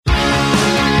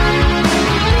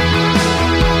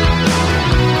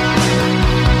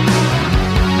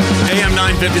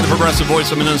950, the progressive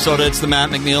voice of Minnesota. It's the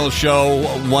Matt McNeil Show.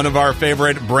 One of our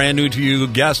favorite brand new to you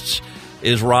guests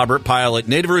is Robert Pilot.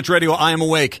 Native Roots Radio, I Am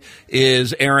Awake,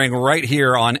 is airing right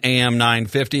here on AM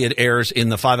 950. It airs in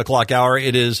the 5 o'clock hour.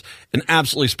 It is an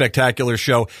absolutely spectacular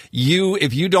show.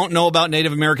 If you don't know about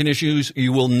Native American issues,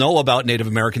 you will know about Native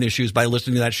American issues by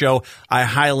listening to that show. I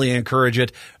highly encourage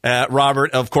it.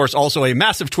 Robert, of course, also a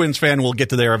massive Twins fan. We'll get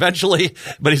to there eventually,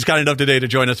 but he's kind enough today to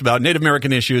join us about Native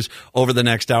American issues over the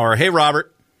next hour. Hey,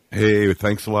 Robert. Hey,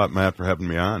 thanks a lot, Matt, for having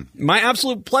me on. My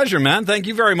absolute pleasure, man. Thank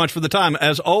you very much for the time.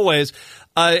 As always,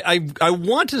 I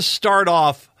want to start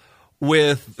off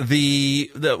with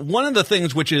the one of the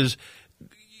things which is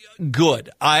good.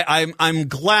 I'm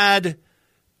glad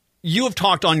you have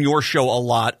talked on your show a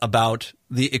lot about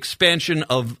the expansion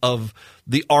of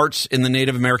the arts in the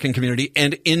Native American community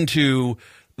and into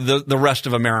the rest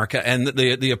of America and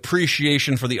the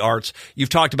appreciation for the arts. You've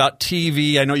talked about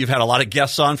TV. I know you've had a lot of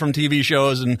guests on from TV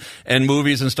shows and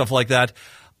movies and stuff like that.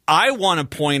 I want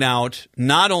to point out,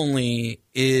 not only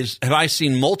have I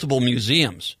seen multiple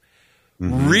museums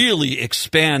really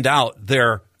expand out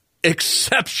their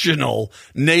exceptional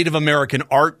Native American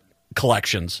art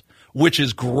collections, which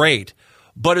is great,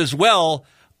 but as well,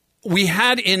 we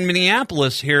had in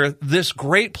Minneapolis here this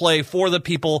great play for the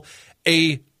people,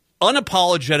 a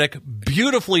unapologetic,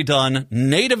 beautifully done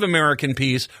Native American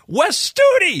piece. Wes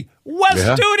Studi was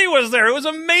there. It was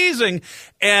amazing.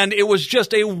 And it was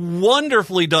just a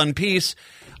wonderfully done piece.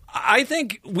 I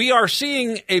think we are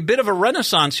seeing a bit of a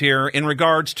renaissance here in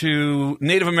regards to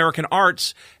Native American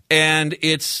arts and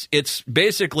its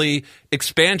basically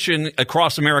expansion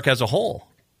across America as a whole.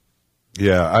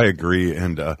 Yeah, I agree.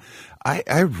 And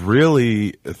I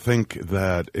really think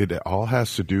that it all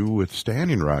has to do with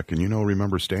Standing Rock. And,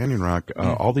 remember Standing Rock,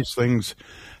 all these things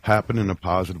happen in a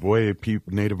positive way.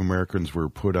 Native Americans were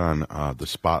put on the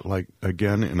spotlight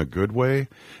again in a good way,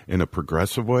 in a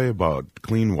progressive way about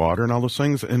clean water and all those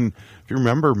things. And if you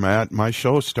remember, Matt, my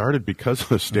show started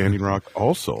because of Standing Rock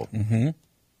also. Mm-hmm.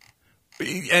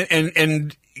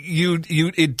 And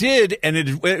it did, and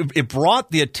it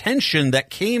brought the attention that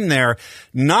came there,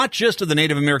 not just to the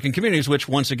Native American communities, which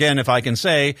once again, if I can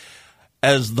say,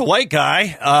 as the white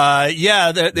guy,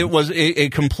 it was a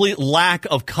complete lack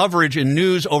of coverage in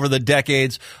news over the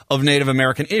decades of Native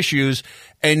American issues.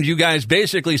 And you guys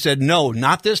basically said, no,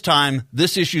 not this time.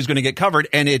 This issue is going to get covered.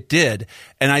 And it did.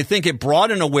 And I think it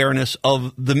brought an awareness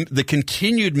of the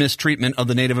continued mistreatment of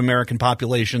the Native American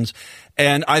populations.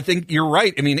 And I think you're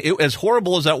right. I mean, as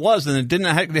horrible as that was, and it didn't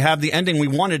have the ending we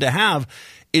wanted to have,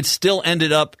 it still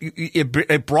ended up,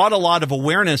 it brought a lot of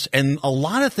awareness, and a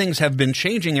lot of things have been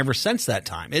changing ever since that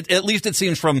time. At least it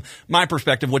seems from my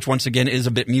perspective, which once again is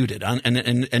a bit muted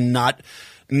and not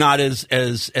as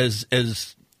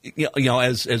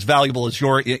valuable as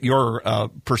your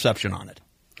perception on it.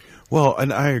 Well,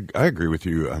 and I agree with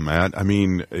you, Matt. I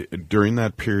mean, during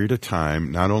that period of time,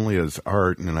 not only as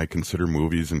art, and I consider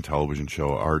movies and television show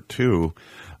art too,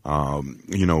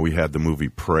 we had the movie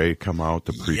Prey come out,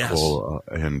 the prequel,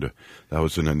 and that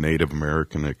was in a Native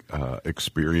American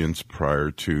experience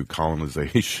prior to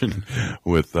colonization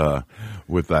with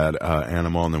that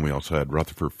animal. And then we also had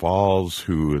Rutherford Falls,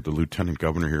 who the lieutenant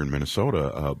governor here in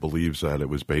Minnesota believes that it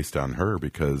was based on her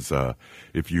because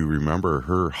if you remember,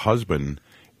 her husband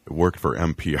worked for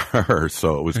NPR,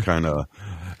 so it was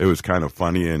kind of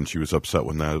funny, and she was upset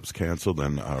when that was canceled.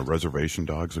 And Reservation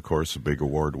Dogs, of course, a big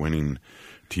award-winning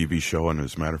TV show, and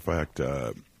as a matter of fact,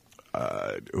 I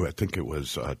think it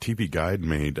was TV Guide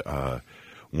made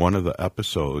one of the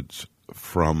episodes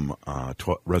from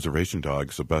Reservation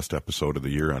Dogs the best episode of the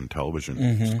year on television.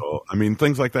 Mm-hmm. So I mean,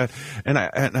 things like that, and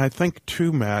I think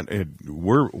too, Matt,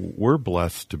 we're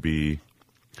blessed to be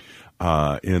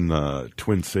in the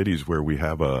Twin Cities where we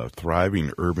have a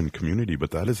thriving urban community,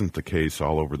 but that isn't the case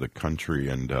all over the country,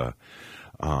 and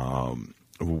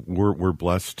we're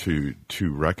blessed to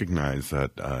recognize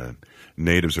that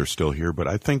natives are still here. But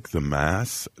I think the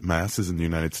masses in the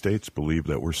United States believe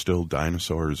that we're still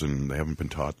dinosaurs and they haven't been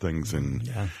taught things in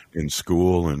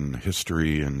school and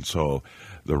history, and so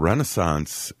the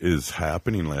Renaissance is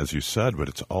happening, as you said, but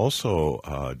it's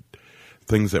also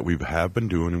things that we have been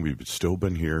doing, and we've still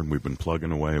been here, and we've been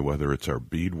plugging away, whether it's our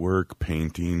beadwork,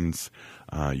 paintings.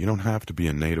 You don't have to be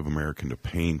a Native American to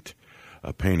paint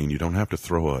a painting. You don't have to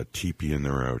throw a teepee in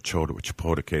there, or a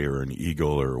chapotake, or an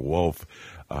eagle, or a wolf.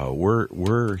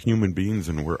 We're human beings,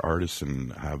 and we're artists,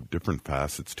 and have different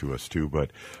facets to us, too.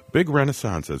 But big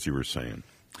renaissance, as you were saying.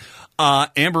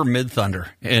 Amber Midthunder,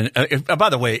 and by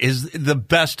the way, is the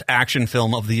best action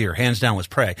film of the year, hands down, was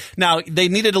Prey. Now, they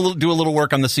needed to do a little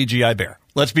work on the CGI bear.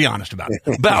 Let's be honest about it.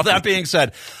 But that being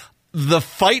said, the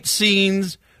fight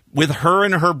scenes, with her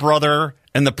and her brother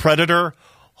and the Predator.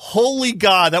 Holy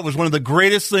God, that was one of the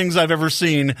greatest things I've ever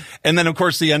seen. And then, of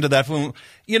course, the end of that film,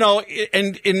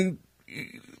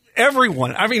 and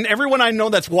everyone I know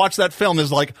that's watched that film is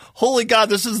like, holy God,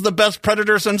 this is the best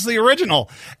Predator since the original.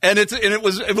 And it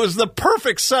was the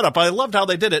perfect setup. I loved how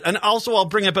they did it. And also I'll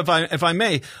bring up, if I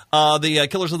may, the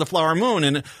Killers of the Flower Moon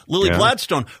and Lily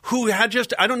Gladstone, who had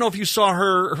I don't know if you saw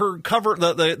her cover,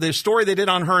 the story they did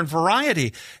on her in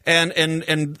Variety. And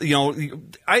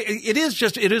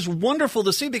it is wonderful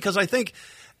to see, because I think,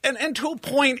 and to a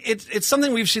point, it's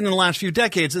something we've seen in the last few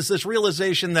decades, is this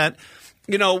realization that,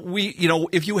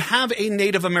 if you have a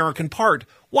Native American part,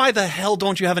 why the hell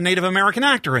don't you have a Native American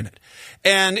actor in it?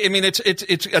 And I mean,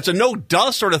 it's a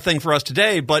no-duh sort of thing for us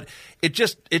today, but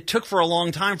it took for a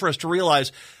long time for us to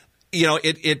realize,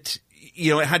 it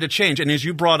had to change. And as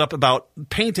you brought up about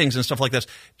paintings and stuff like this,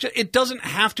 it doesn't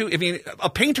have to. I mean, a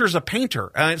painter's a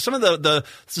painter. Some of the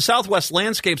Southwest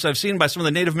landscapes I've seen by some of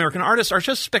the Native American artists are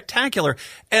just spectacular.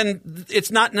 And it's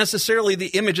not necessarily the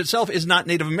image itself is not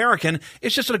Native American.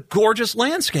 It's just a gorgeous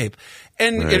landscape.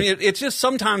 And, right. It's just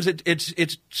sometimes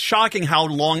it's shocking how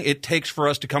long it takes for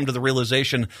us to come to the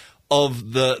realization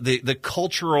of the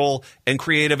cultural and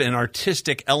creative and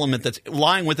artistic element that's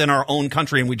lying within our own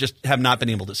country, and we just have not been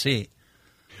able to see.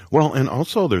 Well, and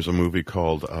also there's a movie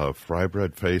called Fry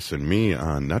Bread Face and Me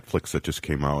on Netflix that just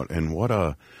came out, and what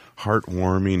a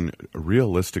heartwarming,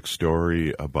 realistic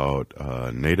story about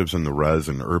natives in the res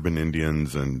and urban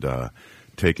Indians, and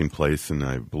taking place in,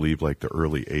 I believe, like the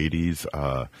early 80s.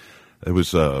 It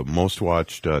was most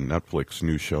watched Netflix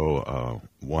new show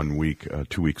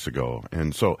 2 weeks ago.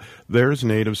 And so there's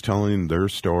natives telling their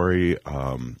story,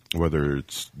 whether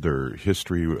it's their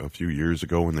history a few years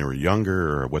ago when they were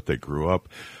younger or what they grew up,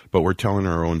 but we're telling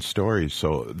our own story.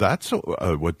 So that's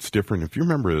what's different. If you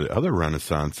remember the other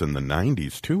Renaissance in the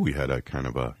 90s, too, we had a kind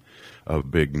of a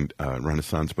big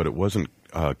Renaissance, but it wasn't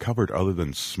covered other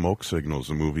than Smoke Signals.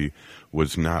 The movie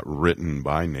was not written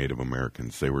by Native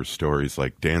Americans. They were stories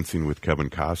like Dancing with Kevin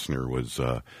Costner was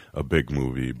a big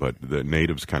movie, but the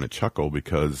natives kind of chuckle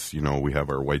because, we have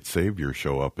our white savior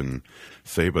show up and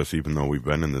save us, even though we've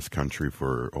been in this country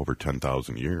for over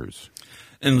 10,000 years.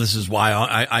 And this is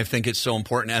why I think it's so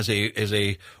important as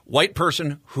a white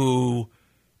person who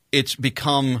it's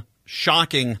become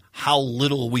shocking how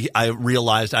little I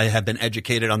realized I have been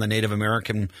educated on the Native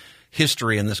American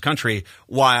history in this country,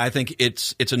 why I think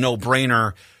it's a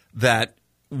no-brainer that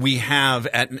we have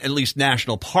at least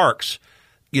national parks,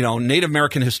 Native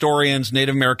American historians,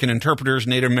 Native American interpreters,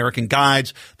 Native American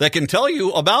guides that can tell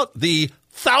you about the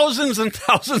thousands and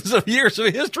thousands of years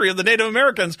of history of the Native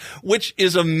Americans, which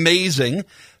is amazing,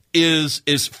 is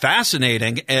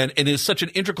fascinating, and is such an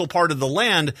integral part of the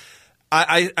land.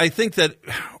 I think that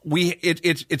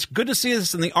it's good to see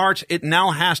this in the arts. It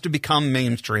now has to become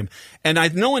mainstream. And I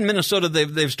know in Minnesota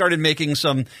they've started making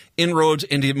some inroads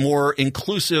into more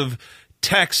inclusive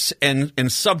texts and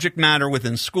subject matter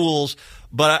within schools.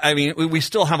 But I mean, we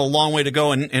still have a long way to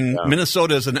go, and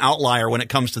Minnesota is an outlier when it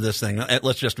comes to this thing.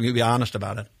 Let's just be honest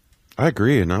about it. I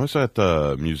agree, and I was at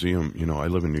the museum, I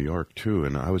live in New York too,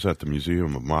 and I was at the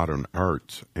Museum of Modern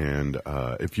Arts, and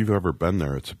if you've ever been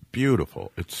there, it's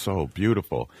beautiful. It's so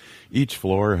beautiful. Each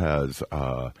floor has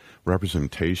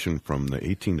representation from the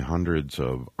 1800s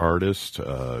of artists,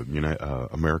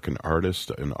 American artists,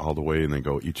 and all the way, and they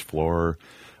go each floor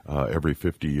every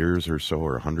 50 years or so,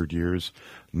 or 100 years.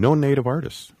 No native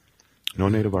artists. No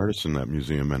native artists in that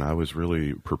museum, and I was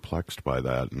really perplexed by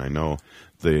that. And I know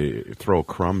they throw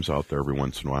crumbs out there every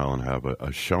once in a while and have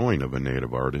a showing of a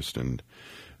native artist, and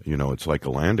it's like a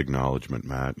land acknowledgement,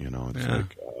 Matt. It's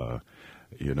like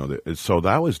so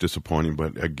that was disappointing.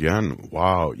 But again,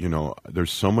 wow,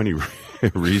 there's so many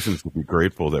reasons to be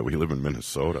grateful that we live in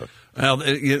Minnesota. Well,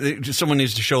 someone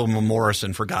needs to show him a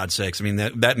Morrison, for God's sakes. I mean,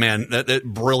 that man, that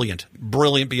brilliant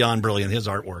beyond brilliant. His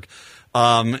artwork.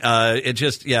 It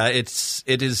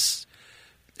is.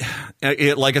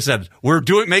 Like I said, we're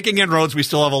making inroads. We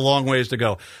still have a long ways to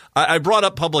go. I brought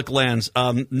up public lands.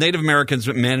 Native Americans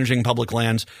managing public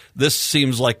lands. This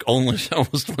seems like almost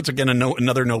once again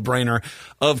another no-brainer.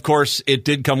 Of course, it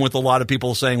did come with a lot of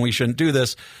people saying we shouldn't do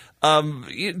this.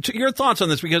 Your thoughts on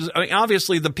this? Because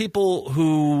obviously, the people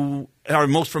who are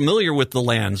most familiar with the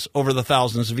lands over the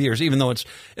thousands of years, even though it's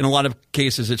in a lot of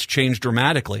cases it's changed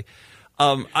dramatically.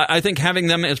 I think having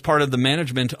them as part of the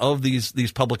management of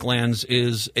these public lands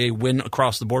is a win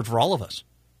across the board for all of us.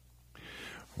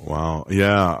 Wow,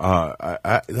 yeah,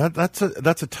 that's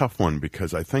a tough one,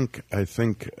 because I think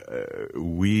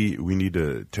we need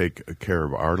to take care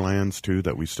of our lands too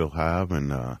that we still have,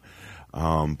 and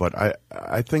But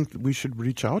I think we should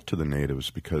reach out to the natives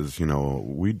because,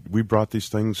 we brought these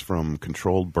things from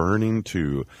controlled burning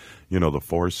to, the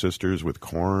Four Sisters with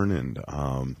corn and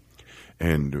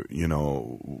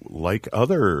like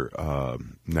other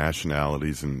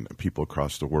nationalities and people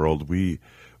across the world, we're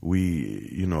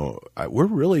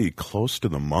really close to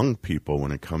the Hmong people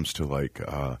when it comes to like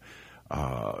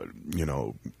our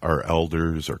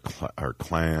elders, our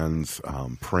clans,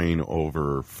 praying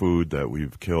over food that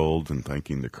we've killed and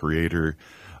thanking the Creator,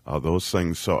 those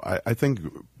things. So I think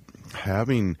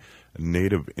having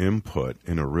Native input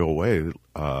in a real way,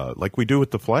 like we do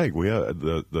with the flag, we have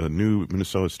the new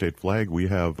Minnesota state flag. We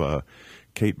have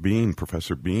Kate Bean,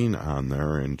 Professor Bean, on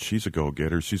there, and she's a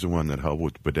go-getter. She's the one that helped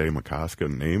with Bede Makaska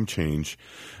name change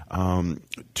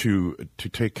to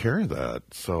take care of that.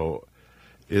 So.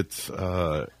 It's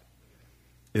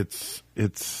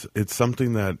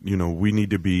something that we need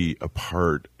to be a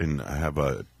part and have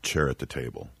a chair at the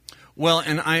table. Well,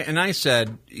 and I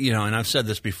said, and I've said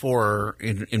this before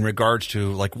in regards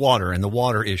to like water and the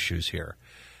water issues here.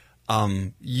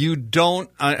 You don't,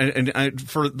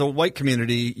 for the white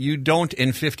community, you don't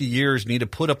in 50 years need to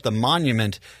put up the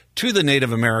monument to the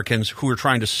Native Americans who are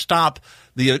trying to stop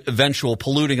the eventual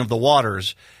polluting of the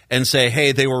waters and say,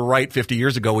 hey, they were right 50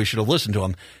 years ago. We should have listened to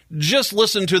them. Just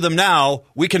listen to them now.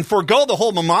 We can forego the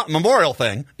whole memorial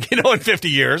thing, in 50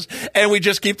 years, and we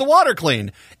just keep the water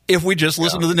clean if we just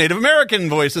listen to the Native American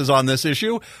voices on this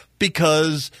issue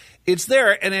because it's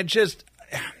there. And it just,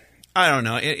 I don't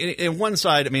know. In one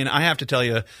side, I have to tell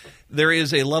you, there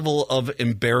is a level of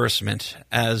embarrassment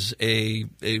as a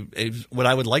what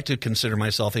I would like to consider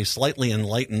myself a slightly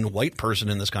enlightened white person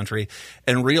in this country,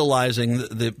 and realizing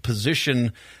the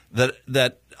position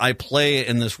that I play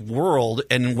in this world.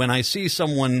 And when I see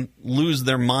someone lose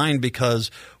their mind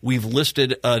because we've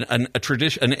listed a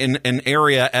tradition, an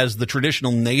area as the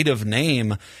traditional Native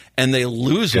name, and they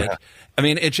lose it.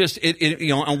 It just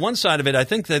on one side of it, I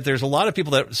think that there's a lot of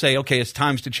people that say, okay, it's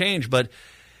times to change, but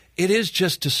it is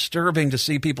just disturbing to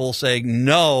see people say,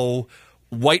 no,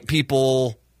 white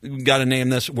people got to name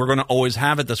this. We're going to always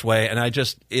have it this way. And I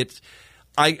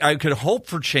could hope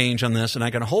for change on this, and I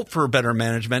can hope for better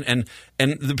management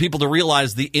and the people to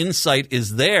realize the insight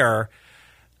is there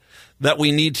that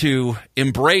we need to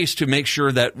embrace to make sure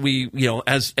that we,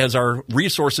 as our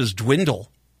resources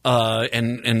dwindle,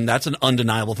 and that's an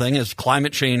undeniable thing as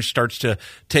climate change starts to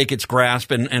take its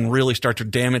grasp and really start to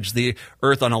damage the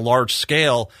earth on a large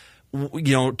scale,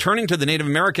 turning to the Native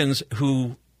Americans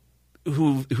who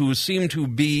seem to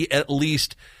be at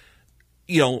least,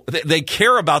 they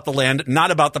care about the land,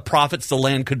 not about the profits the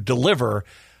land could deliver.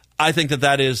 I think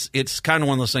it's kind of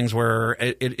one of those things where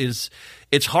it's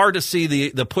hard to see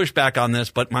the pushback on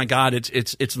this, but my God,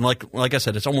 it's like I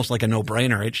said, it's almost like a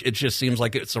no-brainer. It just seems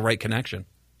like it's the right connection.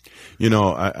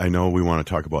 I know we want to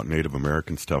talk about Native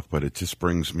American stuff, but it just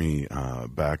brings me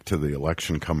back to the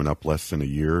election coming up less than a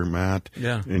year, Matt.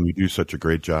 Yeah. And you do such a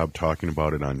great job talking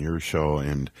about it on your show.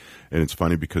 And it's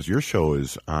funny because your show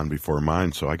is on before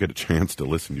mine, so I get a chance to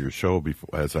listen to your show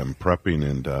as I'm prepping,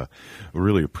 and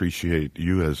really appreciate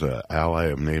you as an ally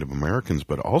of Native Americans.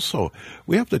 But also,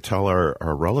 we have to tell our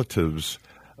relatives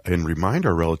and remind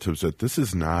our relatives that this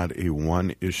is not a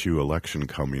one-issue election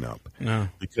coming up. No.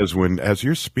 Because as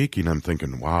you're speaking, I'm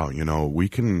thinking, wow, we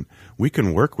can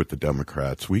work with the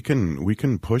Democrats. We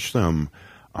can push them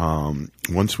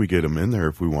once we get them in there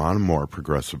if we want them more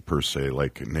progressive per se,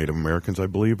 like Native Americans, I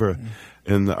believe,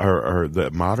 and the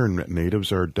modern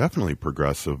natives are definitely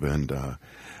progressive, and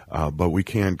but we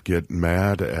can't get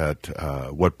mad at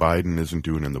what Biden isn't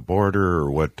doing in the border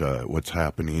or what's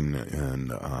happening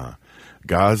in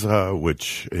Gaza,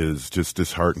 which is just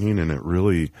disheartening, and it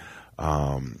really,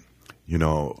 for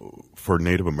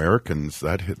Native Americans,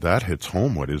 that hits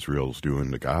home what Israel's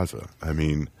doing to Gaza.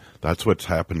 That's what's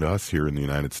happened to us here in the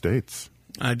United States.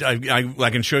 I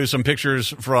can show you some pictures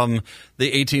from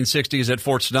the 1860s at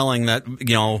Fort Snelling that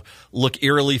look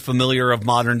eerily familiar of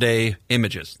modern day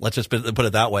images. Let's just put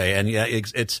it that way. And yeah,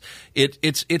 it's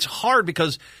hard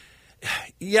because.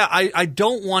 Yeah, I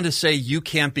don't want to say you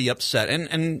can't be upset.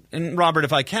 And Robert,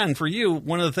 if I can, for you,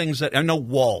 one of the things that I know,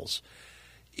 Walls,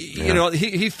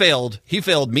 he failed. He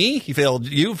failed me. He failed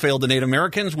you. Failed the Native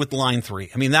Americans with Line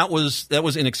 3. That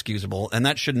was inexcusable, and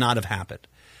that should not have happened.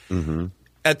 Mm-hmm.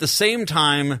 At the same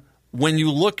time, when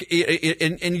you look,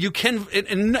 and you can,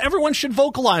 and everyone should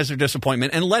vocalize their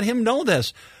disappointment and let him know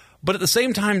this. But at the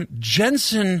same time,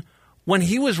 Jensen, when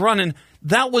he was running,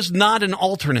 that was not an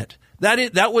alternate.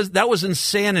 That was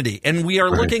insanity. And we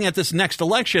are looking at this next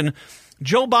election.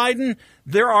 Joe Biden,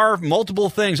 there are multiple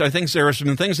things. I think there are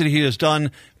some things that he has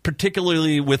done,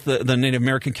 particularly with the Native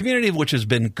American community, which has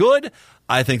been good.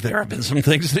 I think there have been some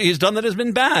things that he's done that has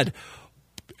been bad.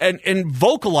 And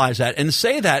vocalize that and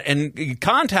say that and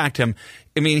contact him.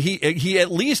 I mean, he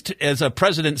at least as a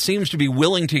president seems to be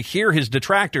willing to hear his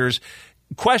detractors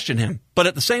question him. But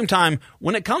at the same time,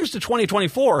 when it comes to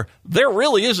 2024, there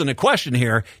really isn't a question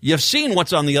here. You've seen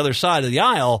what's on the other side of the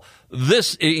aisle.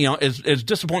 This, as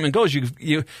disappointment goes,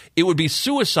 it would be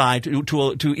suicide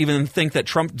to even think that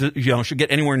Trump, should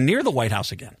get anywhere near the White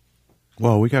House again.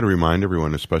 Well, we got to remind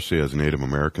everyone, especially as Native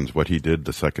Americans, what he did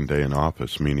the second day in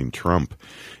office, meaning Trump.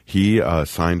 He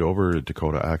signed over a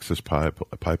Dakota Access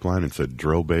Pipeline and said,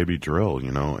 drill, baby, drill,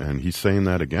 and he's saying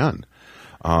that again.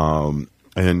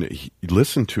 And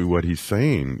listen to what he's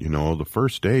saying. The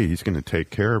first day he's going to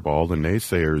take care of all the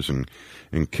naysayers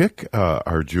and kick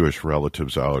our Jewish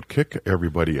relatives out, kick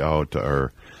everybody out,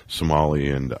 our Somali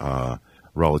and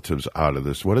relatives out of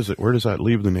this. What is it? Where does that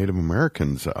leave the Native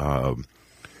Americans?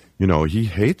 He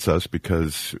hates us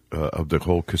because of the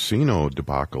whole casino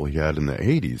debacle he had in the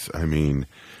 80s. I mean,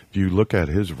 if you look at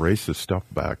his racist stuff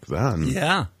back then,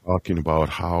 talking about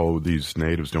how these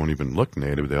natives don't even look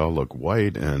native, they all look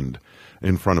white, and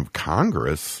in front of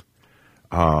Congress,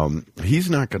 he's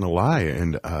not going to lie.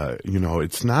 And,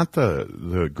 it's not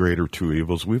the greater two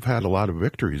evils. We've had a lot of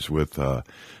victories with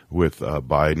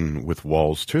Biden, with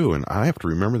walls too. And I have to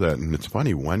remember that. And it's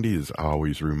funny, Wendy is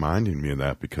always reminding me of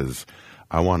that because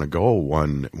I want to go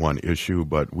one issue,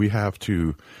 but we have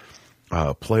to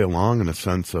play along in a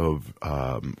sense of,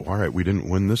 all right, we didn't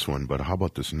win this one, but how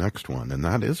about this next one? And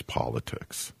that is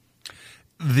politics.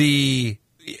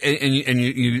 And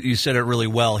you said it really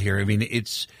well here. I mean,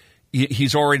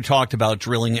 he's already talked about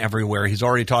drilling everywhere. He's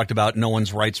already talked about no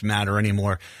one's rights matter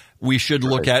anymore. We should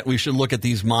look at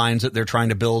these mines that they're trying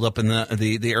to build up in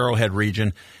the Arrowhead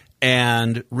region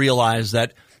and realize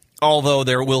that although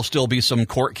there will still be some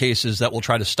court cases that will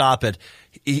try to stop it,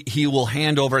 he will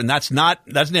hand over, and that's not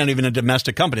even a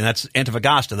domestic company. That's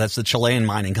Antofagasta. That's the Chilean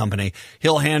mining company.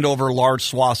 He'll hand over large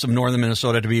swaths of northern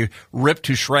Minnesota to be ripped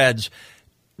to shreds,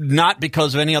 not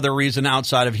because of any other reason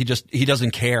outside of he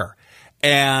doesn't care.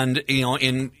 And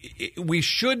we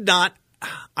should not.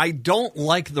 I don't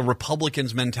like the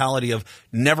Republicans' mentality of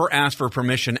never ask for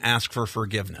permission, ask for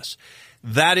forgiveness.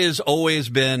 That has always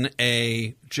been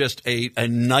just a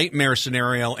nightmare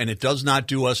scenario, and it does not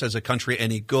do us as a country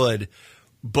any good.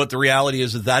 But the reality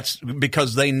is that's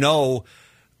because they know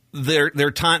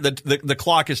their time, the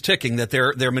clock is ticking, that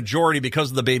their majority, because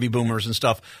of the baby boomers and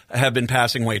stuff, have been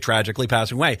tragically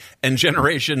passing away. And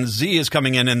Generation Z is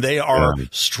coming in, and they are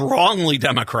strongly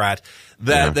Democrat.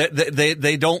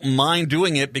 They don't mind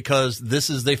doing it because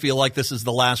they feel like this is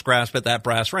the last grasp at that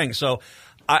brass ring. So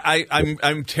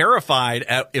I'm terrified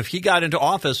if he got into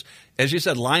office, as you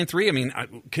said, line 3. I mean,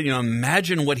 can you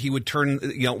imagine what he would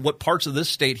what parts of this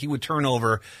state he would turn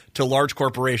over to large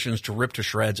corporations to rip to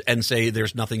shreds and say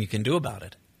there's nothing you can do about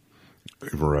it?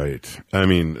 Right. I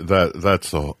mean,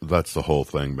 that's the whole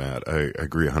thing, Matt. I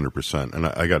agree 100%. And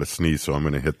I got to sneeze, so I'm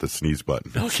going to hit the sneeze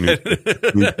button. Okay. Sneeze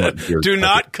button here. Do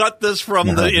not cut this from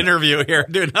the interview here.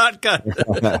 Do not cut.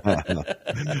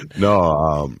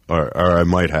 No, or I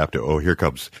might have to. Oh, here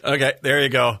comes. Okay, there you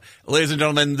go. Ladies and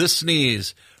gentlemen, this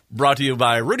sneeze brought to you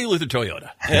by Rudy Luther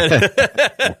Toyota.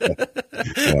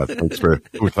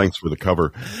 Thanks for the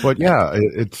cover. But yeah,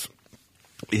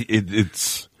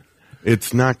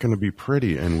 it's not going to be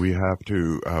pretty, and we have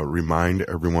to remind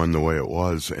everyone the way it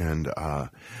was. And,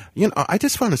 I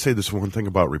just want to say this one thing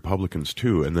about Republicans,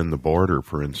 too, and then the border,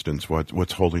 for instance,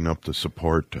 what's holding up the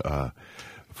support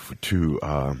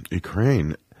to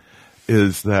Ukraine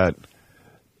is that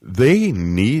they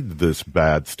need this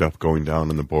bad stuff going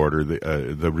down on the border.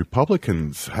 The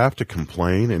Republicans have to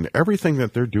complain, and everything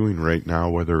that they're doing right now,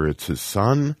 whether it's his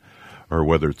son or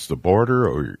whether it's the border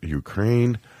or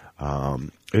Ukraine,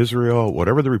 Israel,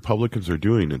 whatever the Republicans are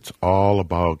doing, it's all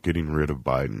about getting rid of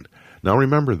Biden. Now,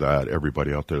 remember that,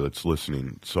 everybody out there that's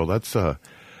listening. So that's,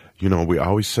 we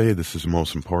always say this is the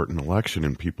most important election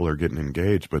and people are getting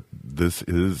engaged, but this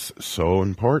is so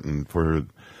important for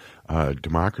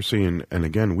democracy. And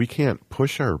again, we can't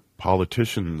push our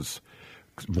politicians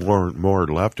more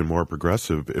left and more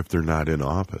progressive if they're not in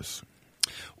office.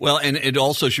 Well, and it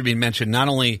also should be mentioned, not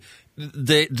only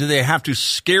do they have to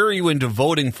scare you into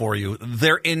voting for you,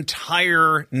 their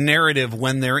entire narrative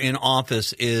when they're in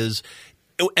office is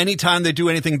anytime they do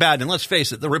anything bad. And let's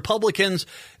face it, the Republicans,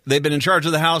 they've been in charge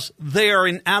of the House. They are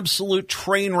an absolute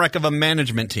train wreck of a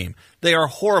management team. They are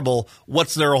horrible.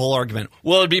 What's their whole argument?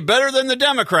 Well, it'd be better than the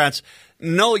Democrats.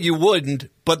 No, you wouldn't,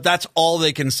 but that's all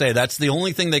they can say. That's the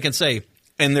only thing they can say.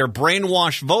 their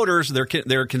brainwashed voters,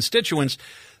 their constituents,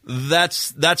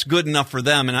 that's good enough for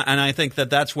them. And I think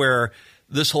that's where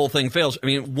this whole thing fails. I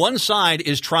mean, one side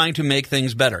is trying to make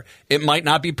things better. It might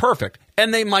not be perfect,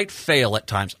 and they might fail at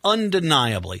times,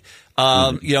 undeniably.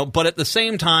 But at the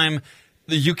same time,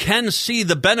 you can see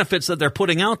the benefits that they're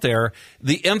putting out there,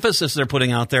 the emphasis they're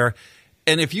putting out there.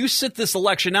 And if you sit this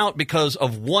election out because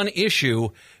of one issue,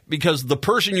 because the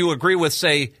person you agree with,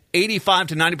 say, 85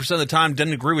 to 90% of the time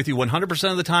doesn't agree with you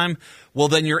 100% of the time, well,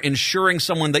 then you're ensuring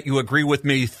someone that you agree with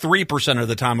maybe 3% of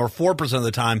the time or 4% of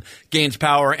the time gains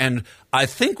power. And I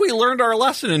think we learned our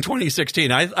lesson in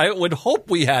 2016. I would hope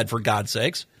we had, for God's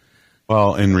sakes.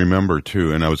 Well, and remember,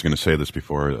 too, and I was going to say this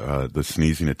before the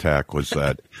sneezing attack, was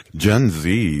that Gen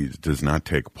Z does not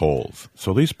take polls.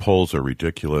 So these polls are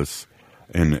ridiculous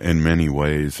in many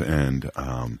ways. And,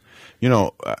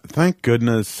 thank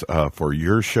goodness for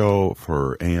your show,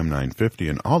 for AM 950,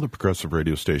 and all the progressive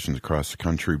radio stations across the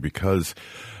country, because,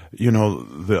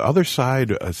 the other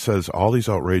side says all these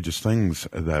outrageous things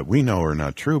that we know are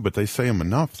not true, but they say them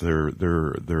enough. Their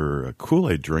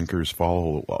Kool-Aid drinkers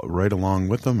follow right along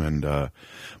with them. And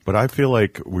but I feel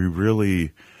like we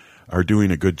really are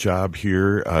doing a good job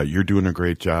here. You're doing a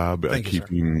great job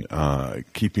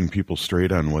keeping people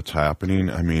straight on what's happening.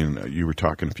 I mean, you were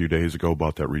talking a few days ago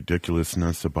about that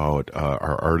ridiculousness about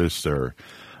our artists, our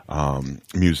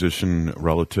musician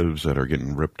relatives that are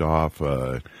getting ripped off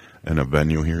in a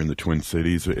venue here in the Twin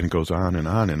Cities, and it goes on. And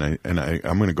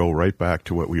I'm going to go right back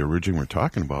to what we originally were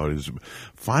talking about: is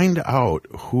find out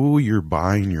who you're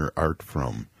buying your art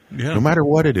from, no matter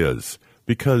what it is.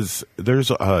 Because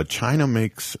there's China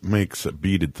makes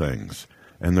beaded things,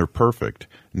 and they're perfect.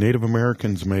 Native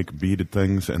Americans make beaded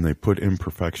things, and they put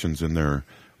imperfections in there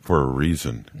for a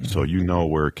reason. Mm-hmm. So you know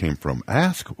where it came from.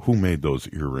 Ask who made those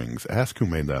earrings. Ask who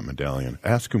made that medallion.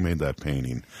 Ask who made that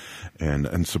painting,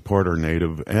 and support our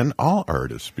Native and all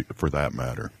artists for that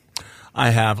matter.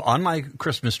 I have on my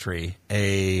Christmas tree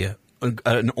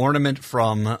an ornament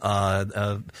from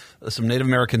some Native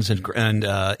Americans in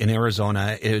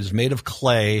Arizona. It is made of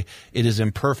clay. It is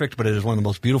imperfect, but it is one of the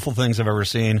most beautiful things I've ever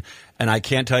seen. And I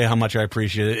can't tell you how much I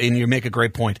appreciate it. And you make a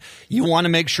great point. You want to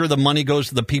make sure the money goes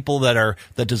to the people that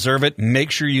deserve it.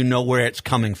 Make sure you know where it's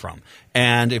coming from.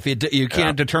 And if you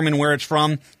can't determine where it's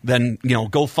from, then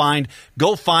go find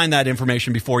that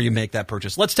information before you make that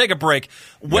purchase. Let's take a break.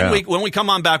 When we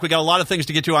come on back, we got a lot of things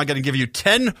to get to. I'm going to give you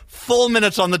 10 full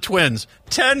minutes on the Twins.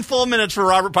 10 full minutes for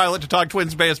Robert Pilot to talk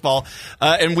Twins baseball.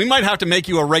 And we might have to make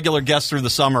you a regular guest through the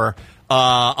summer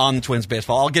on Twins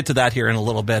baseball. I'll get to that here in a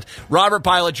little bit. Robert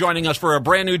Pilot joining us for a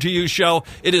brand new to you show.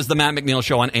 It is the Matt McNeil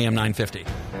Show on AM 950.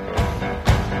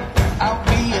 I'll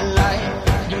be alive.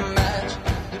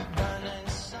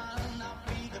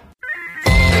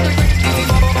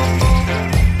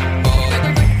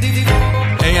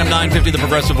 AM 950, the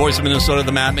progressive voice of Minnesota,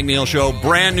 the Matt McNeil Show.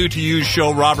 Brand new to you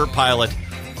show, Robert Pilot.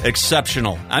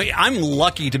 Exceptional. I'm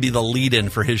lucky to be the lead-in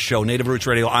for his show, Native Roots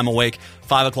Radio. I'm Awake,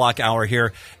 5 o'clock hour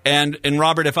here. And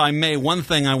Robert, if I may, one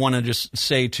thing I want to just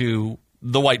say to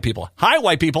the white people. Hi,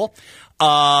 white people.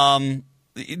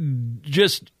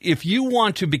 Just if you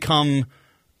want to become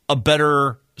a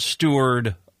better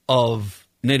steward of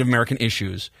Native American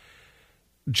issues,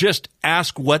 just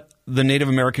ask what the Native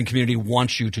American community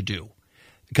wants you to do.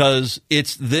 Because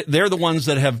they're the ones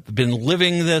that have been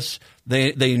living this.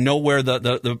 They know where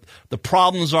the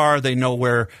problems are. They know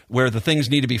where the things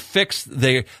need to be fixed.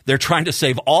 They're trying to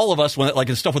save all of us, like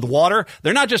in stuff with water.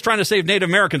 They're not just trying to save Native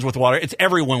Americans with water. It's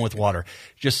everyone with water.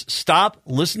 Just stop,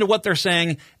 listen to what they're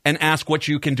saying, and ask what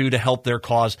you can do to help their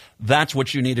cause. That's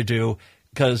what you need to do.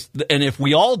 And if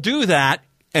we all do that,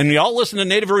 and we all listen to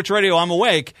Native Roots Radio, I'm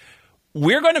Awake,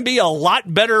 we're going to be a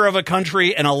lot better of a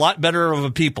country and a lot better of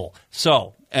a people.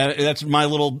 So that's my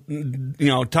little,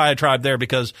 diatribe there,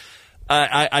 because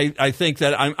I think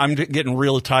that I'm getting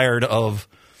real tired of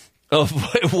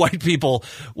white people,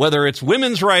 whether it's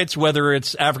women's rights, whether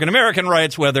it's African American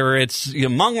rights, whether it's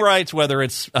Hmong rights, whether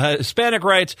it's Hispanic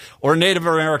rights or Native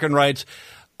American rights.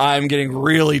 I'm getting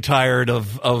really tired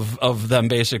of them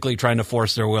basically trying to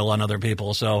force their will on other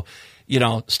people. So,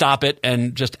 stop it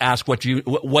and just ask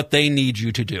what they need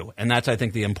you to do. And that's, I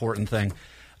think, the important thing.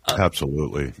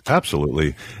 Absolutely.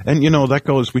 And, that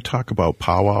goes, we talk about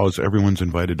powwows. Everyone's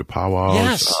invited to powwows.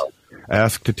 Yes.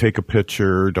 Ask to take a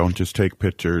picture. Don't just take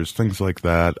pictures, things like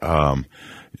that.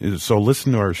 So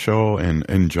listen to our show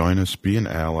and join us. Be an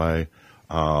ally,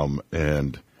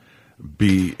 and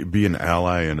be an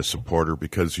ally and a supporter,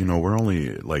 because, we're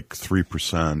only like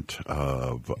 3%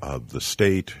 of the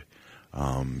state.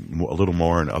 a little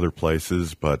more in other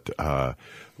places, but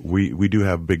we do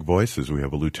have big voices. We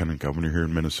have a lieutenant governor here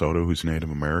in Minnesota who's Native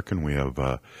American. We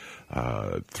have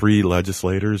 3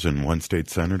 legislators and 1 state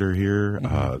senator here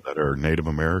that are Native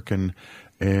American,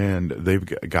 and they've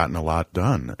gotten a lot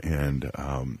done. And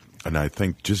I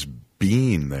think just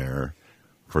being there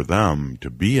for them to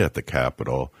be at the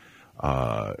Capitol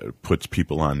puts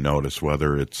people on notice,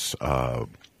 whether it's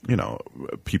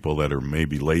people that are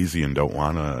maybe lazy and don't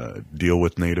want to deal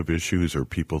with Native issues, or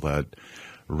people that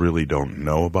really don't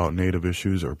know about Native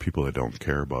issues, or people that don't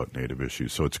care about Native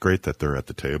issues. So it's great that they're at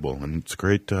the table, and it's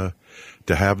great to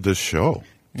have this show.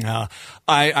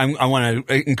 I want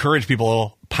to encourage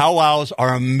people. Powwows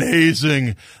are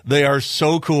amazing. They are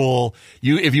so cool.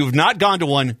 If you've not gone to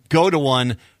one, go to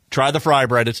one. Try the fry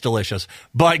bread. It's delicious.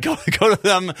 But go to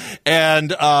them,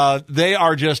 and they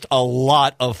are just a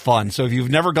lot of fun. So if you've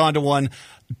never gone to one,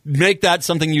 make that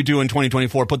something you do in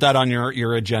 2024. Put that on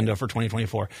your agenda for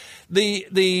 2024.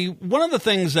 The one of the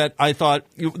things that I thought,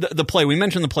 the play, we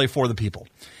mentioned the play For the People.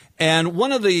 And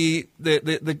one of the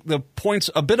points,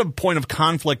 a bit of point of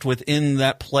conflict within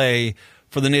that play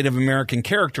for the Native American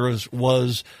characters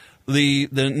was the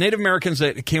Native Americans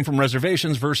that came from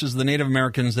reservations versus the Native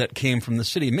Americans that came from the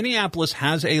city. Minneapolis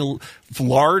has a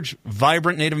large,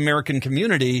 vibrant Native American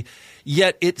community,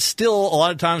 yet it's still, a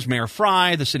lot of times, Mayor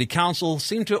Fry, the city council,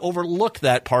 seem to overlook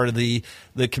that part of the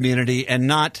community and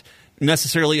not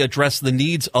necessarily address the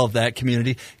needs of that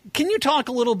community. Can you talk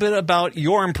a little bit about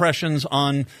your impressions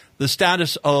on the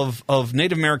status of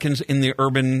Native Americans in the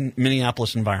urban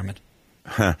Minneapolis environment?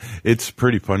 It's a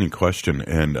pretty funny question,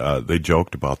 and they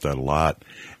joked about that a lot.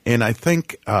 And I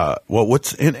think,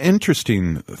 what's an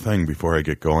interesting thing before I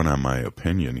get going on my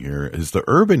opinion here is the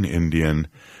urban Indian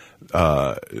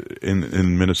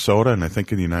in Minnesota, and I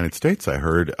think in the United States, I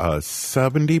heard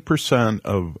 70%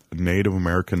 of Native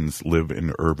Americans live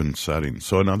in urban settings.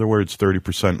 So in other words,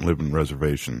 30% live in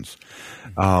reservations.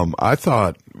 I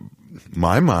thought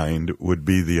my mind would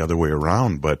be the other way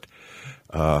around, but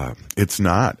it's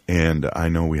not. And I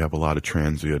know we have a lot of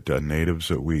transient natives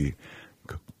that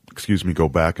go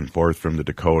back and forth from the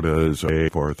Dakotas,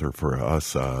 or for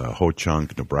us,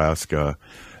 Ho-Chunk, Nebraska,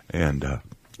 and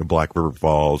the Black River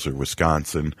Falls or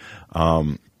Wisconsin.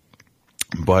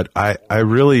 But I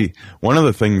really, one of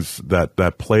the things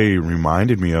that play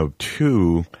reminded me of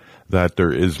too, that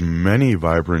there is many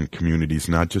vibrant communities,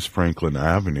 not just Franklin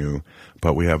Avenue,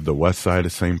 but we have the west side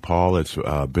of St. Paul. It's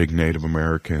a big Native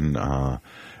American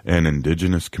and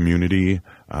indigenous community.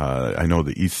 I know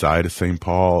the east side of St.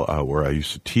 Paul, where I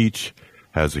used to teach,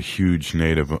 has a huge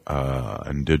Native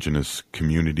indigenous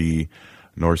community.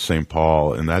 North St.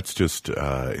 Paul, and that's just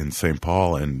in St.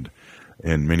 Paul and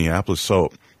Minneapolis. So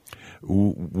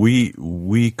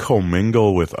we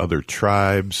commingle with other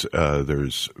tribes.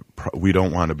 We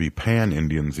don't want to be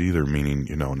pan-Indians either, meaning,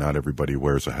 not everybody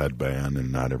wears a headband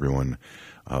and not everyone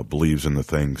believes in the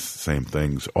same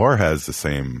things, or has the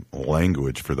same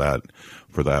language for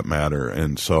that matter.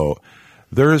 And so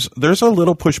there's a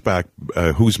little pushback,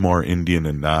 who's more Indian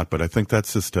and not, but I think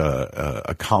that's just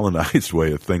a colonized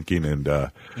way of thinking, and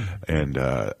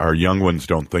our young ones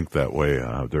don't think that way.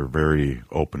 They're very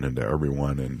open into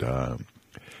everyone, and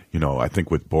I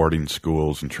think with boarding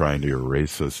schools and trying to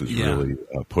erase us has really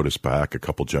put us back a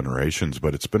couple generations,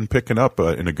 but it's been picking up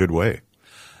in a good way.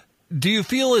 Do you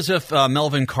feel as if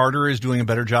Melvin Carter is doing a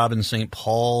better job in St.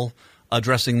 Paul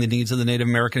addressing the needs of the Native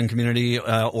American community,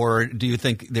 or do you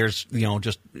think there's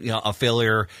a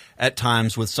failure at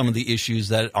times with some of the issues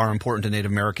that are important to Native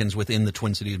Americans within the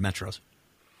Twin Cities metros?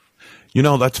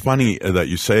 That's funny that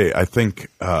you say. I think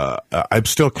I'm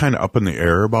still kind of up in the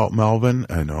air about Melvin.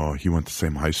 I know he went to the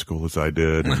same high school as I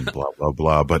did, and blah blah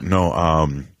blah. But no,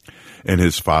 and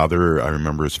his father. I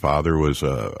remember his father was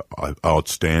a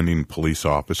outstanding police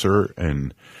officer,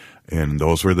 and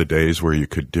those were the days where you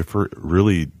could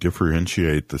really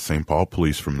differentiate the St. Paul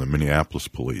police from the Minneapolis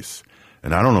police.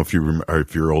 And I don't know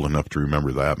if you're old enough to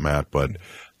remember that, Matt, but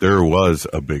there was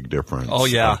a big difference. Oh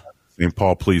yeah, St.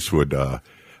 Paul police would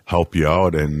help you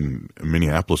out, and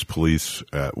Minneapolis police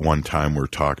at one time were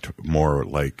talked more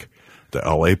like the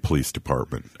L.A. Police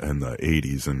Department in the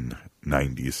 80s and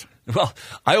 90s. Well,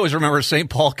 I always remember St.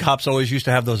 Paul cops always used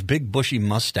to have those big bushy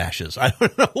mustaches. I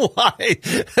don't know why.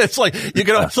 It's like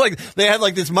it's like they had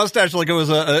like this mustache like it was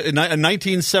a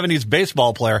 1970s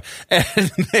baseball player,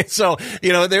 and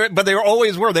but they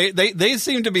always were. They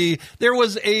seemed to be. There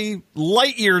was a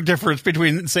light year difference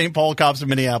between St. Paul cops and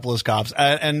Minneapolis cops,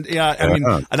 and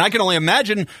I can only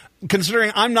imagine,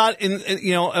 considering I'm not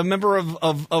a member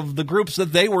of the groups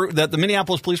that the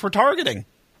Minneapolis police were targeting.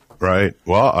 Right.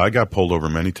 Well, I got pulled over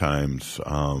many times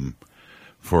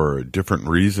for different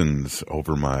reasons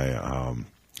over my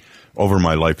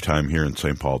lifetime here in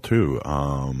St. Paul too.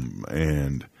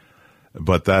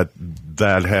 But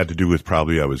that had to do with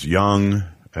probably I was young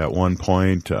at one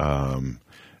point, and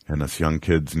us young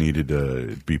kids needed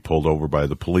to be pulled over by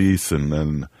the police,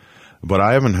 but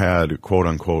I haven't had a quote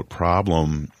unquote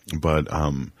problem, but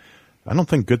I don't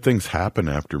think good things happen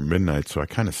after midnight, so I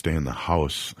kind of stay in the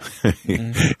house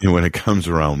when it comes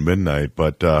around midnight.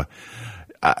 But back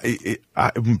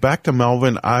to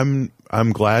Melvin, I'm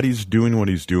glad he's doing what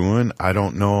he's doing. I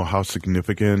don't know how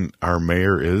significant our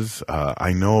mayor is.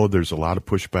 I know there's a lot of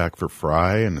pushback for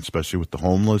Fry, and especially with the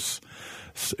homeless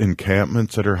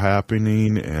encampments that are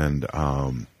happening. And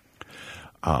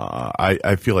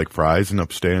I feel like Fry's an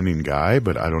upstanding guy,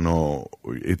 but I don't know.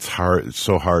 It's hard. It's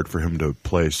so hard for him to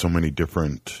play so many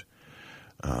different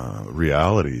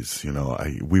realities.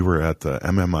 We were at the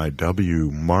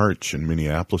MMIW march in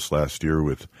Minneapolis last year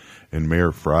and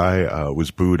Mayor Fry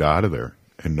was booed out of there.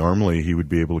 And normally he would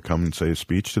be able to come and say a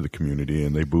speech to the community,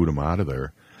 and they booed him out of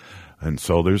there. And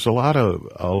so there's a lot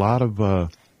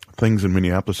of things in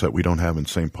Minneapolis that we don't have in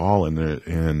St. Paul,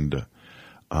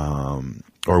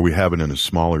 or we have it in a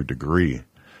smaller degree.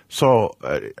 So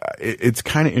it's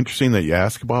kind of interesting that you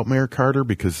ask about Mayor Carter,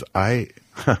 because I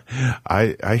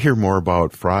hear more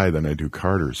about Fry than I do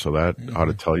Carter. So that ought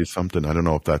to tell you something. I don't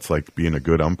know if that's like being a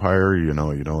good umpire. You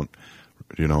don't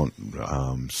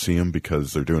see them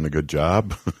because they're doing a good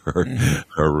job,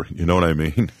 or you know what I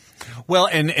mean. Well,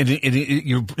 and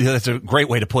that's a great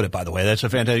way to put it, by the way. That's a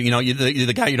fantastic,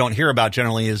 the guy you don't hear about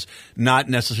generally is not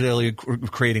necessarily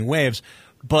creating waves.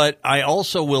 But I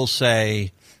also will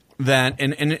say that,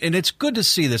 and it's good to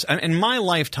see this. In my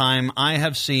lifetime, I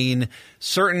have seen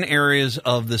certain areas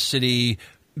of the city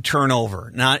turn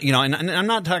over. Not, and I'm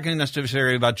not talking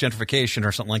necessarily about gentrification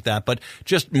or something like that, but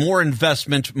just more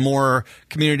investment, more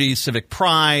community civic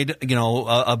pride,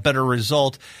 a better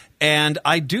result. And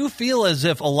I do feel as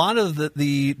if a lot of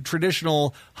the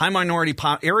traditional high minority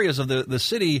areas of the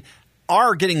city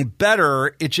are getting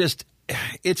better.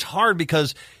 It's hard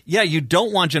because, you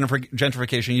don't want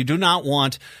gentrification. You do not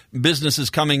want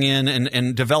businesses coming in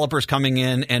and developers coming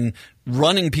in and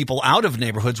running people out of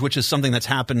neighborhoods, which is something that's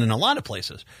happened in a lot of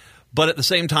places. But at the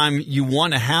same time, you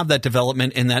want to have that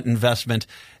development and that investment.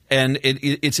 And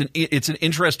it's an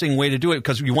interesting way to do it,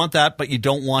 because you want that, but you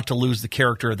don't want to lose the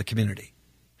character of the community.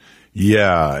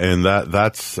 Yeah, and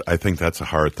I think that's a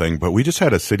hard thing. But we just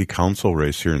had a city council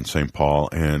race here in St. Paul,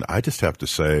 and I just have to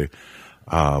say,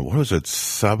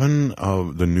 7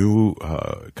 of the new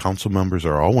council members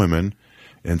are all women,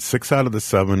 and 6 out of the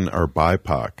 7 are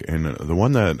BIPOC. And the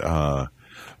one that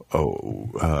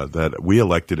we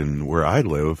elected in where I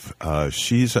live,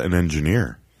 she's an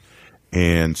engineer.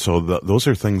 And so those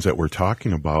are things that we're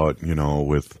talking about,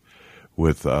 with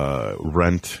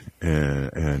rent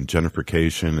and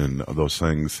gentrification and those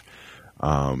things.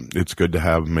 It's good to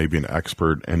have maybe an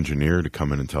expert engineer to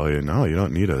come in and tell you, no, you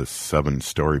don't need a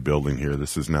 7-story building here.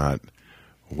 This is not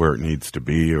where it needs to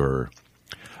be. Or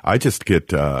I just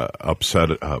get upset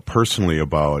personally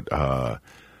about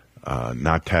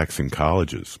not taxing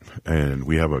colleges. And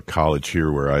we have a college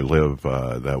here where I live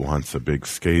that wants a big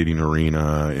skating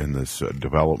arena in this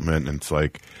development. And it's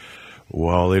like,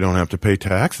 well, they don't have to pay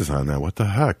taxes on that. What the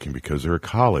heck? Because they're a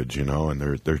college, and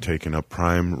they're taking up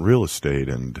prime real estate.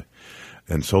 And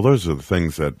so those are the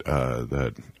things that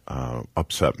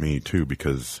upset me too,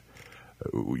 because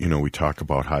we talk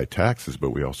about high taxes,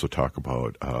 but we also talk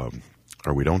about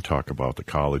or we don't talk about the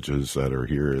colleges that are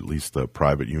here, at least the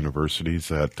private universities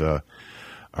that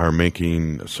are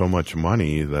making so much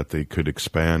money that they could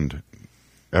expand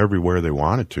everywhere they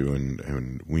wanted to,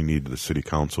 and we need the city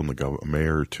council and the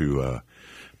mayor to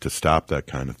stop that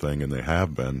kind of thing, and they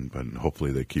have been, but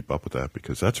hopefully they keep up with that,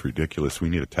 because that's ridiculous. We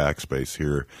need a tax base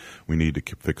here. We need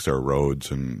to fix our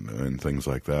roads and things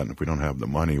like that, and if we don't have the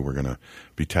money, we're going to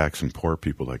be taxing poor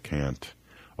people that can't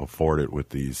afford it with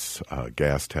these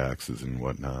gas taxes and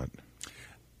whatnot.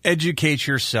 Educate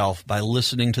yourself by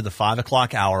listening to the 5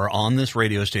 o'clock hour on this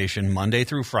radio station, Monday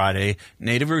through Friday.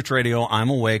 Native Roots Radio,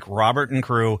 I'm Awake, Robert and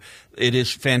crew. It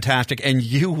is fantastic. And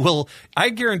you will, I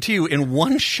guarantee you, in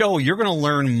one show, you're going to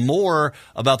learn more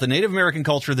about the Native American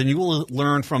culture than you will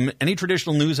learn from any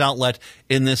traditional news outlet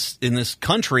in this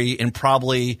country in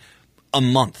probably a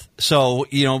month. So,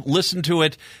 listen to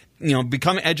it,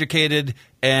 become educated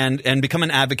and become an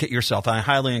advocate yourself. I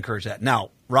highly encourage that. Now,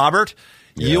 Robert,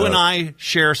 you and I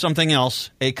share something else,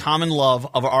 a common love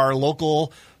of our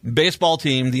local baseball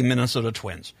team, the Minnesota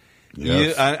Twins.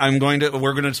 Yes.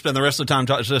 We're going to spend the rest of the time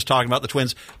just talking about the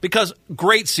Twins because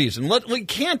great season. We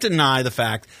can't deny the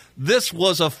fact this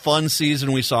was a fun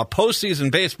season. We saw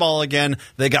postseason baseball again.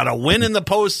 They got a win in the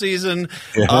postseason.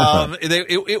 Yeah.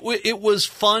 It was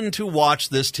fun to watch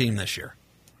this team this year.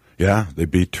 Yeah, they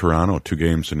beat Toronto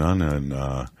 2-0,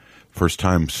 and first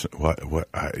time.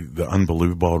 The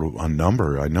unbelievable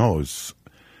number I know is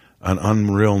an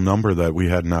unreal number that we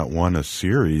had not won a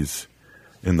series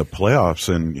in the playoffs,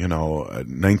 and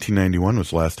 1991 was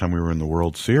the last time we were in the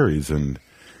World Series, and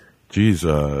geez,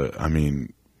 I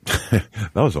mean,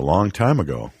 that was a long time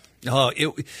ago. Oh,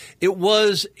 it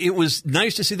was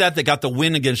nice to see that they got the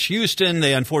win against Houston.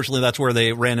 Unfortunately, that's where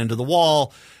they ran into the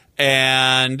wall.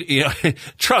 And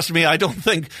trust me, I don't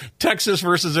think Texas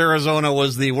versus Arizona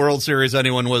was the World Series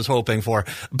anyone was hoping for,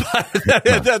 but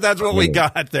that's what we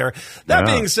got there. That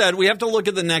being said, we have to look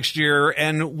at the next year,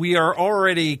 and we are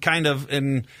already kind of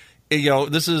in.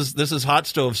 This is hot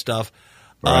stove stuff.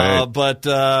 Right. But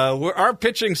our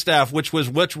pitching staff, which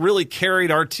really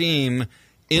carried our team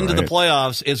into the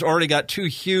playoffs, has already got two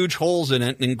huge holes in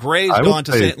it. And Gray's gone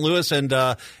to St. Louis, and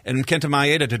Kenta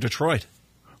Maeda to Detroit.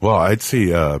 Well, I'd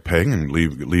see Pagan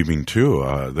leaving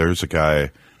too. There's a guy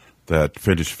that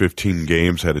finished 15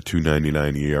 games, had a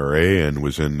 2.99 ERA, and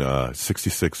was in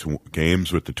 66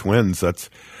 games with the Twins.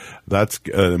 That's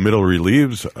middle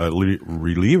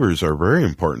relievers are very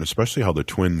important, especially how the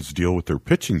Twins deal with their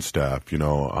pitching staff.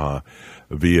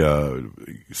 Via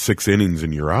 6 innings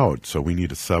and you're out. So we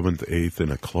need a 7th, 8th,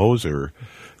 and a closer.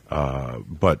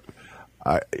 But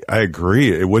I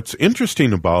agree. What's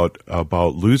interesting about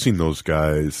losing those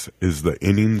guys is the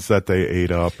innings that they ate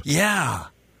up. Yeah.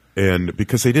 And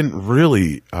because they didn't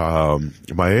really,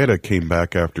 Maeda came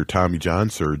back after Tommy John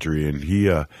surgery, and he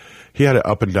had an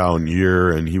up and down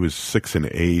year, and he was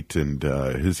 6-8, and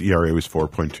his ERA was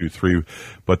 4.23.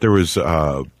 But there was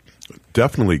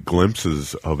definitely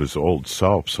glimpses of his old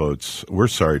self. So we're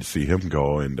sorry to see him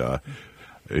go, and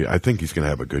I think he's going to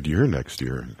have a good year next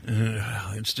year.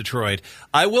 It's Detroit.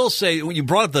 I will say, you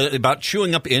brought up about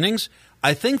chewing up innings.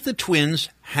 I think the Twins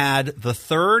had the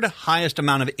third highest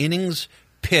amount of innings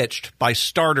pitched by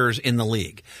starters in the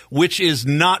league,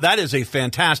 that is a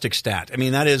fantastic stat. I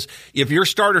mean, that is, if your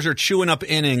starters are chewing up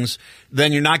innings,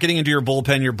 then you're not getting into your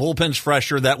bullpen. Your bullpen's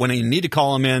fresher, that when you need to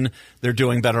call them in, they're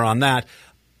doing better on that.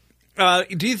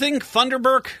 Do you think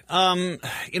Funderburk?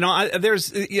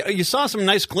 You saw some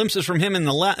nice glimpses from him in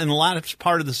the last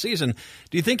part of the season.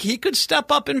 Do you think he could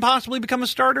step up and possibly become a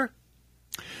starter?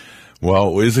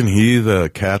 Well, isn't he the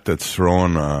cat that's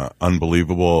thrown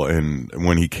unbelievable? And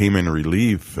when he came in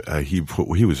relief, he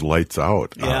was lights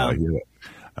out. Yeah.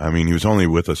 He was only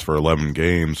with us for 11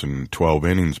 games and 12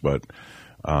 innings, but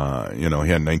he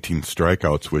had 19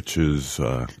 strikeouts, which is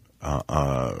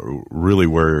really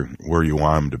where you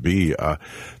want him to be.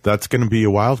 That's going to be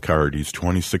a wild card. He's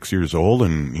 26 years old,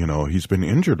 and he's been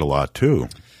injured a lot too.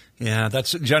 Yeah,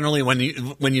 that's generally when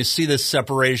you see this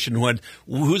separation,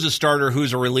 who's a starter,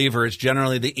 who's a reliever, it's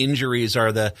generally the injuries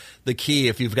are the key.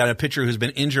 If you've got a pitcher who's been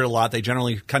injured a lot, they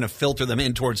generally kind of filter them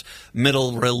in towards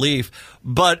middle relief.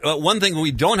 But one thing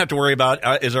we don't have to worry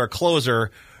about is our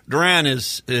closer. Duran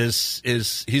is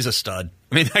he's a stud.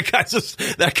 I mean,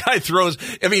 that guy throws.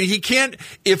 I mean, he can't.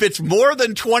 If it's more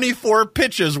than 24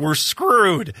 pitches, we're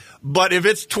screwed. But if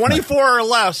it's 24 or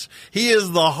less, he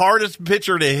is the hardest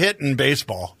pitcher to hit in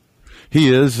baseball. He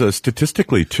is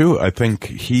statistically too. I think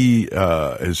he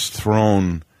is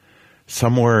thrown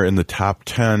somewhere in the top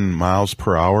 10 miles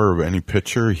per hour of any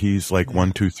pitcher. He's like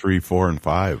 1, 2, 3, 4, and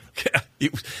 5.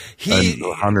 And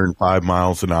 105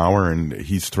 miles an hour, and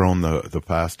he's thrown the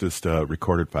fastest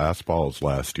recorded fastballs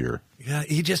last year. Yeah,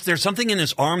 there's something in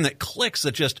his arm that clicks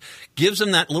that just gives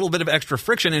him that little bit of extra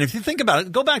friction. And if you think about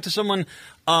it, go back to someone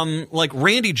like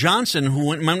Randy Johnson, who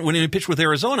when he pitched with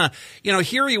Arizona,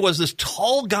 here he was this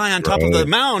tall guy on top of the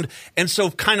mound, and so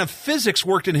kind of physics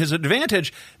worked in his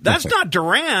advantage. That's not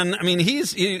Duran. I mean,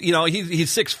 he's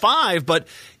 6'5", but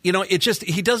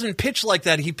he doesn't pitch like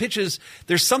that. He pitches.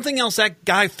 There's something else that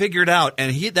guy figured out,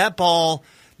 and that ball.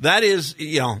 That is,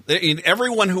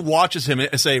 everyone who watches him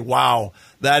say, "Wow,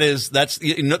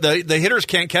 the hitters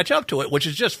can't catch up to it," which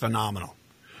is just phenomenal.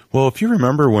 Well, if you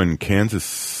remember when Kansas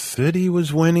City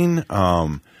was winning,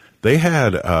 they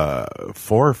had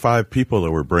 4 or 5 people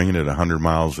that were bringing it 100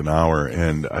 miles an hour,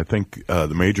 and I think the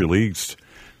major leagues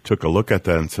took a look at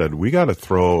that and said, we got to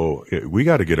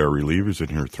get our relievers in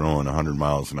here throwing 100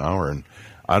 miles an hour. And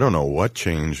I don't know what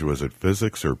changed. Was it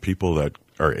physics or people that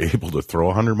are able to throw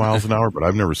 100 miles an hour? But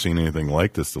I've never seen anything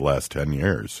like this the last 10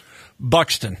 years.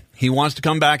 Buxton, he wants to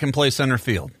come back and play center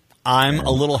field. I'm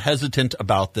a little hesitant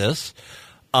about this.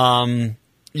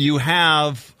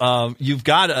 you've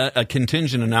got a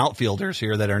contingent of outfielders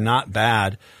here that are not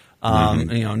bad.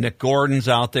 Nick Gordon's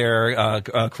out there.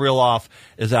 Krylov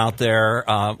is out there.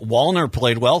 Wallner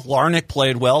played well. Larnick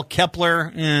played well.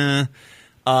 Kepler,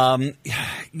 I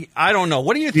don't know.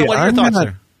 What do you think? What are your thoughts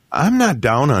there? I'm not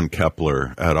down on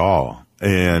Kepler at all.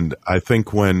 And I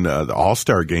think when the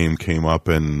All-Star game came up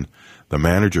and the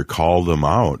manager called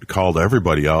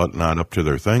everybody out, not up to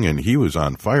their thing, and he was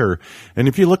on fire. And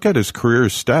if you look at his career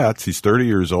stats, he's 30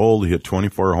 years old. He hit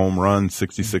 24 home runs,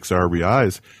 66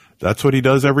 RBIs. That's what he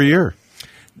does every year,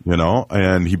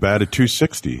 and he batted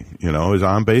 .260. His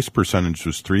on-base percentage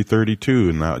was .332,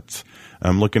 and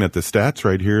I'm looking at the stats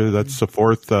right here. That's the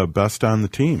fourth best on the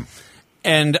team.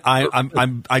 And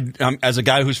I'm as a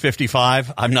guy who's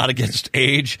 55, I'm not against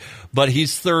age, but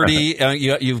he's 30.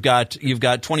 You've got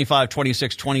 25,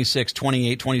 26, 26,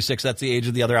 28, 26. That's the age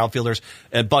of the other outfielders.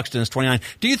 And Buxton is 29.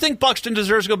 Do you think Buxton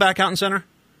deserves to go back out in center?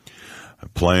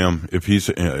 Play him if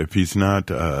he's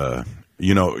not.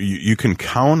 You can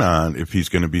count on if he's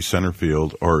going to be center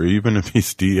field, or even if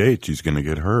he's DH, he's going to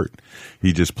get hurt.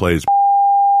 He just plays.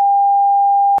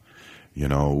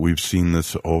 We've seen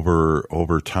this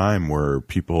over time where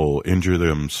people injure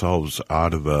themselves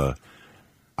out of the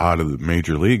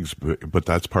major leagues, but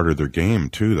that's part of their game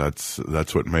too. That's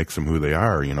what makes them who they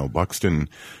are. Buxton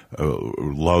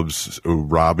loves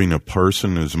robbing a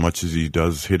person as much as he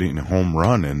does hitting a home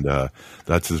run, and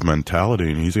that's his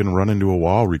mentality. And he's going to run into a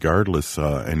wall regardless,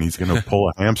 and he's going to pull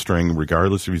a hamstring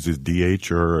regardless if he's a DH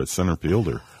or a center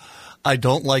fielder. I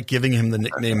don't like giving him the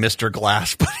nickname Mr.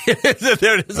 Glass, but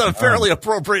it is a fairly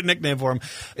appropriate nickname for him.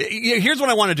 Here's what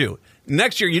I want to do.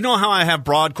 Next year, you know how I have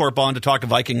Broadcorp on to talk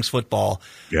Vikings football.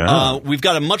 Yeah. We've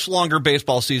got a much longer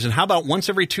baseball season. How about once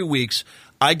every 2 weeks,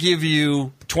 I give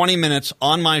you 20 minutes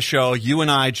on my show, you and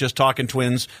I just talking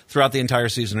Twins throughout the entire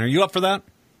season. Are you up for that?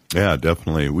 Yeah,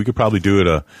 definitely. We could probably do it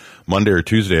a Monday or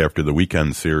Tuesday after the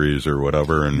weekend series or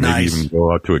whatever, and maybe even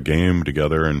go out to a game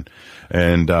together. And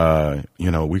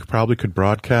we probably could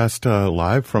broadcast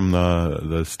live from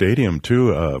the stadium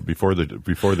too before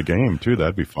the game too.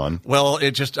 That'd be fun. Well,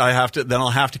 I'll have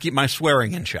to keep my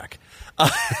swearing in check. They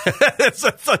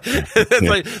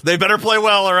better play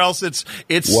well, or else it's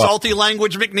salty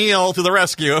language McNeil to the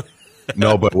rescue.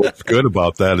 No, but what's good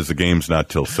about that is the game's not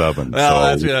till 7. Well, so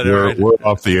that's good. We're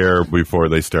off the air before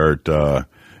they start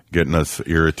getting us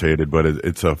irritated. But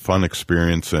it's a fun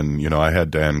experience, and I had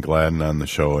Dan Gladden on the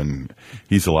show, and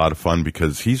he's a lot of fun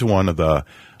because he's one of the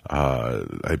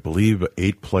I believe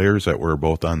 8 players that were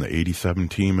both on the 87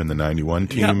 team and the 91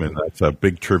 team, and that's a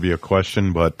big trivia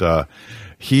question, but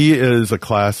he is a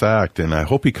class act, and I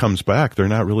hope he comes back. They're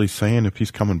not really saying if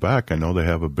he's coming back. I know they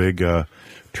have a big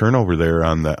turnover there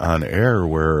on air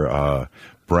where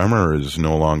Bremer is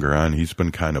no longer on. He's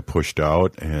been kind of pushed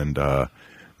out, and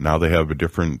now they have a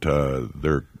different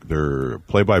their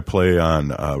play-by-play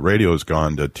on radio has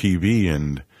gone to TV,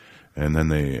 and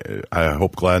then I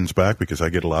hope Gladden's back because I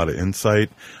get a lot of insight.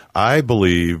 I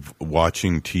believe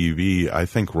watching TV, I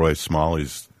think Roy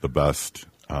Smalley's the best,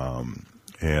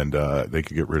 and they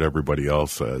could get rid of everybody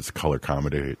else as color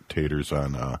commentators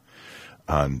on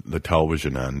the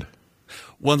television end.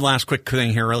 One last quick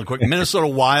thing here, really quick. Minnesota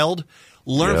Wild.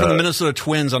 Learn from the Minnesota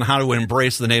Twins on how to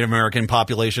embrace the Native American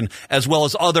population, as well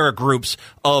as other groups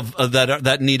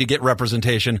that need to get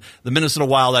representation. The Minnesota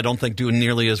Wild, I don't think, do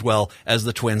nearly as well as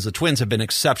the Twins. The Twins have been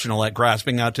exceptional at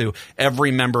grasping out to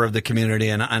every member of the community,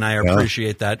 and I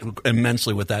appreciate that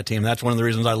immensely with that team. That's one of the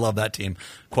reasons I love that team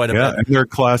quite a bit. Yeah, and they're a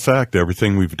class act.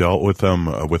 Everything we've dealt with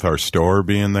them, with our store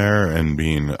being there and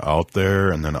being out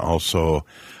there, and then also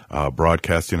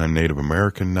broadcasting on Native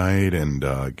American Night and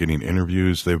getting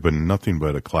interviews. They've been nothing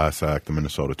but a class act, the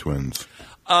Minnesota Twins.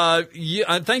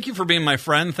 Thank you for being my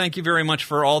friend. Thank you very much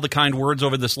for all the kind words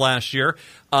over this last year.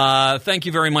 Thank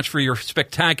you very much for your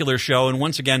spectacular show. And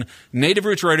once again, Native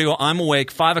Roots Radio, I'm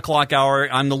awake, 5 o'clock hour.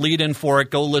 I'm the lead-in for it.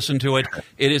 Go listen to it.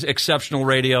 It is exceptional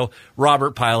radio.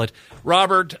 Robert Pilot.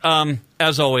 Robert,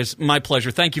 as always, my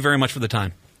pleasure. Thank you very much for the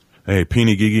time. Hey,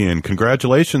 Peeny Gigi, and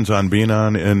congratulations on being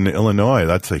on in Illinois.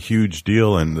 That's a huge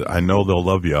deal, and I know they'll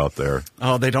love you out there.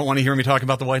 Oh, they don't want to hear me talk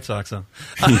about the White Sox, though.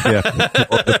 Yeah.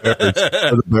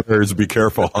 The Bears, be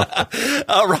careful.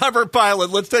 Robert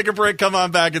Pilot, let's take a break. Come on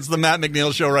back. It's the Matt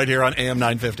McNeil Show right here on AM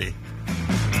 950.